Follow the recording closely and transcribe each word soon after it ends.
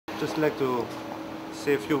just like to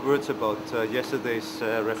say a few words about yesterday's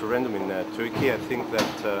referendum in Turkey. I think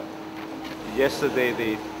that yesterday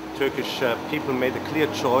the Turkish people made a clear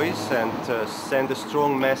choice and sent a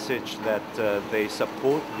strong message that they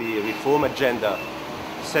support the reform agenda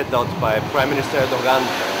set out by Prime Minister Erdogan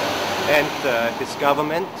and his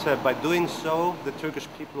government. By doing so, the Turkish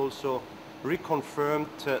people also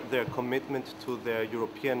reconfirmed their commitment to their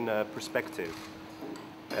European perspective.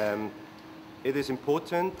 It is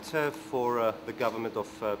important for the government of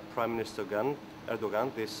Prime Minister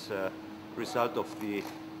Erdogan, this result of the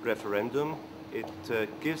referendum. It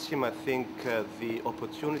gives him, I think, the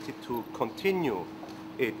opportunity to continue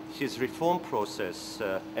his reform process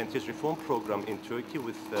and his reform program in Turkey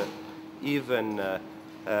with even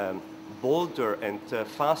bolder and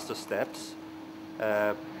faster steps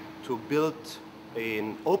to build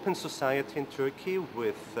an open society in Turkey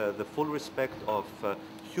with the full respect of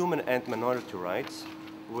human and minority rights,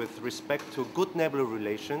 with respect to good neighborly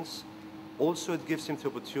relations. Also, it gives him the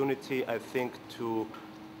opportunity, I think, to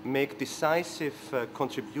make decisive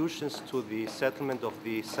contributions to the settlement of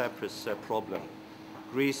the Cyprus problem.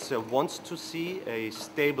 Greece wants to see a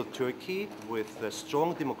stable Turkey with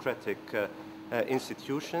strong democratic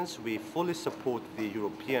institutions. We fully support the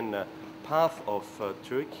European path of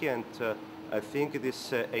Turkey, and I think it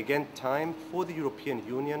is again time for the European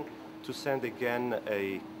Union to send again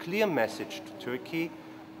a clear message to Turkey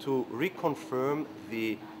to reconfirm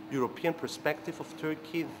the European perspective of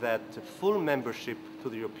Turkey, that full membership to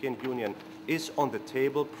the European Union is on the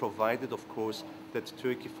table, provided, of course, that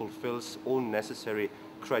Turkey fulfills all necessary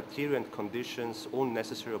criteria and conditions, all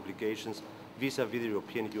necessary obligations vis-à-vis the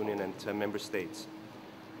European Union and member states.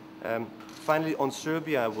 Finally, on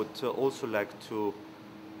Serbia, I would also like to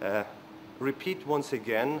repeat once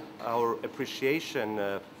again our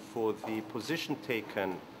appreciation for the position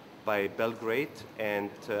taken by Belgrade, and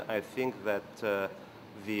I think that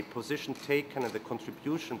the position taken and the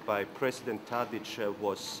contribution by President Tadic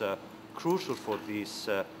was crucial for these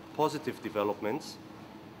positive developments.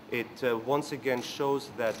 It once again shows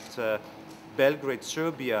that Belgrade,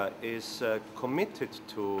 Serbia is committed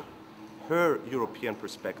to her European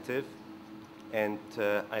perspective, and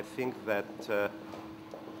I think that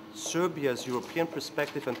Serbia's European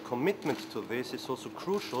perspective and commitment to this is also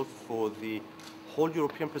crucial for the whole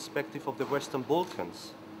European perspective of the Western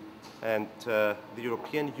Balkans. And the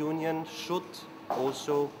European Union should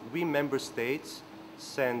also, we member states,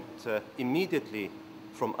 send immediately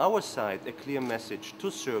from our side a clear message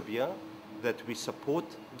to Serbia that we support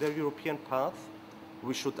their European path.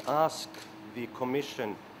 We should ask the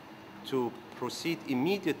Commission to proceed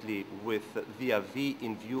immediately with the avis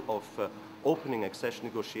in view of opening accession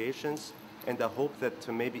negotiations, and I hope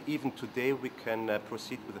that maybe even today we can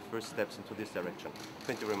proceed with the first steps into this direction.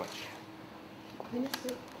 Thank you very much.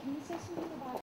 Minister, can you say something?